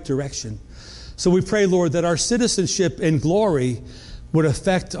in the right direction. So we pray, Lord, that our citizenship in glory would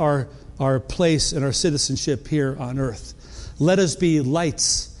affect our place and our citizenship here on earth. Let us be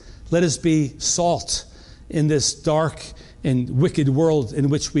lights. Let us be salt in this dark and wicked world in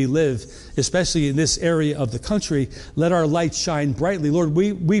which we live, especially in this area of the country. Let our light shine brightly. Lord,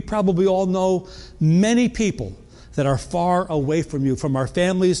 we probably all know many people that are far away from you, from our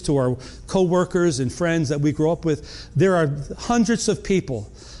families to our co-workers and friends that we grow up with. There are hundreds of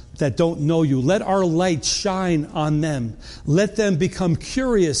people that don't know you. Let our light shine on them. Let them become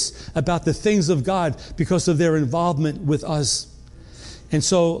curious about the things of God because of their involvement with us. And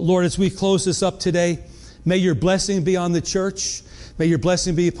so, Lord, as we close this up today, may your blessing be on the church. May your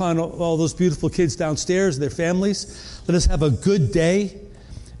blessing be upon all those beautiful kids downstairs, their families. Let us have a good day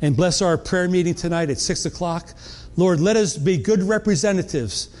and bless our prayer meeting tonight at 6 o'clock. Lord, let us be good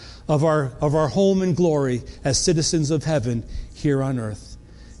representatives of our home and glory as citizens of heaven here on earth.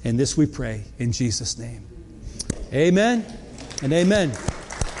 And this we pray in Jesus' name. Amen and amen.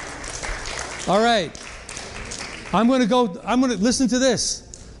 All right. I'm going to listen to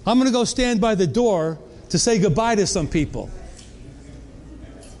this. I'm going to go stand by the door to say goodbye to some people.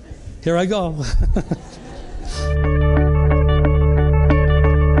 Here I go.